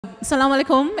Assalamu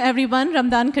alaikum, everyone.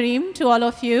 Ramadan Kareem to all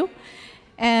of you.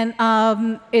 And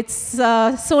it's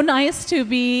so nice to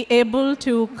be able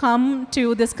to come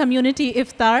to this community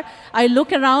iftar. I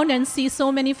look around and see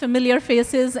so many familiar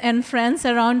faces and friends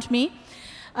around me.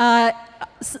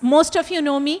 Most of you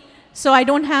know me, so I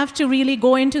don't have to really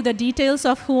go into the details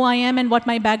of who I am and what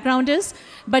my background is.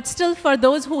 But still, for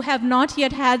those who have not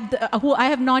yet had, who I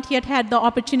have not yet had the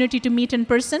opportunity to meet in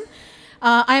person,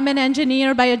 I'm an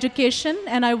engineer by education,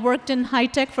 and I worked in high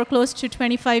tech for close to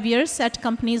 25 years at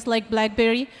companies like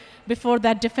BlackBerry, before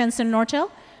that Defense and Nortel.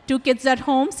 2 kids at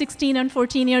home, 16 and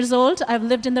 14 years old. I've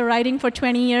lived in the riding for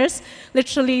 20 years.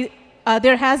 Literally,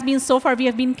 there has been, so far, we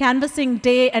have been canvassing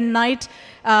day and night,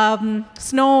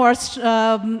 snow or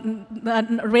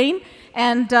rain,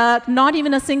 and not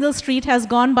even a single street has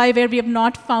gone by where we have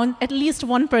not found at least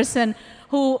one person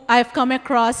who I've come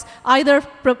across either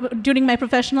during my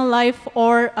professional life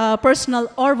or personal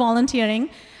or volunteering.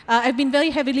 I've been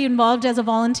very heavily involved as a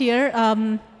volunteer.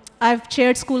 I've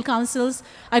chaired school councils.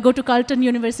 I go to Carleton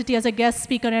University as a guest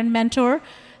speaker and mentor.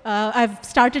 I've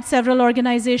started several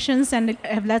organizations and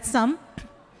have led some.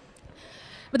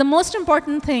 But the most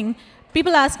important thing,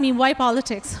 people ask me, why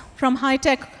politics? From high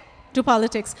tech to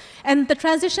politics. And the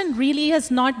transition really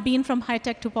has not been from high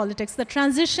tech to politics. The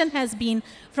transition has been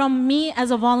from me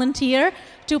as a volunteer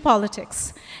to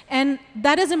politics. And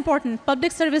that is important.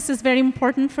 Public service is very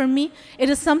important for me. It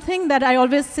is something that I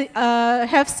always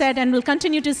have said and will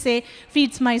continue to say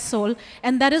feeds my soul.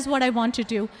 And that is what I want to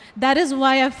do. That is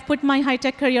why I've put my high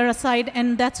tech career aside,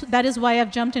 and that is why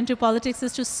I've jumped into politics,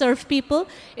 is to serve people,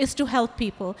 is to help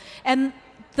people. And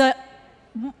the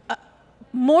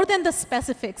more than the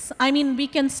specifics, I mean, we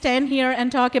can stand here and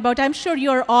talk about, I'm sure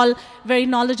you're all very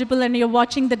knowledgeable and you're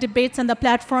watching the debates and the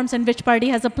platforms and which party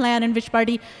has a plan and which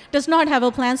party does not have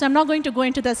a plan, so I'm not going to go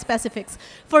into the specifics.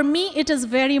 For me, it is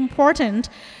very important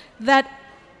that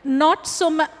more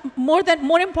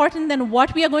important than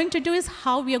what we are going to do is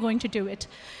how we are going to do it.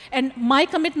 And my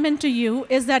commitment to you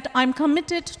is that I'm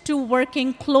committed to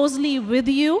working closely with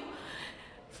you,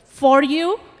 for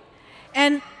you,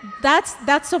 and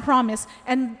that's a promise.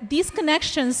 And these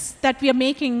connections that we are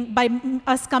making by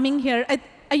us coming here,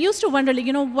 I used to wonder,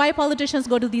 like, why politicians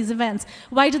go to these events?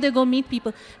 Why do they go meet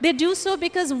people? They do so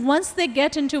because once they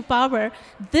get into power,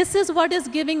 this is what is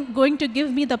going to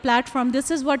give me the platform. This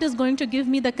is what is going to give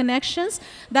me the connections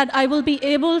that I will be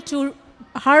able to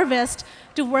harvest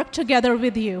to work together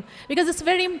with you. Because it's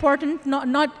very important,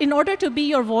 in order to be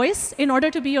your voice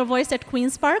at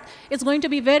Queen's Park, it's going to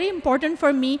be very important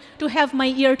for me to have my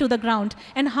ear to the ground.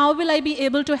 And how will I be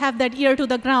able to have that ear to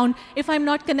the ground if I'm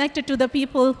not connected to the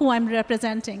people who I'm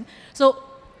representing? So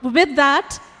with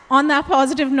that, on that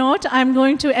positive note, I'm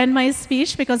going to end my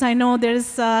speech because I know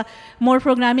there's more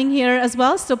programming here as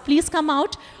well. So please come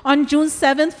out on June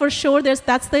 7th for sure.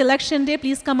 That's the election day.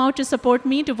 Please come out to support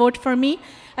me, to vote for me.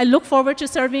 I look forward to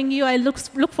serving you. I look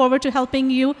forward to helping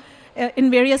you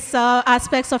in various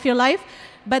aspects of your life.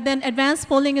 But then advanced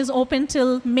polling is open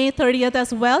till May 30th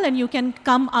as well, and you can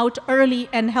come out early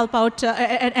and help out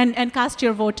and cast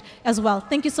your vote as well.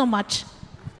 Thank you so much.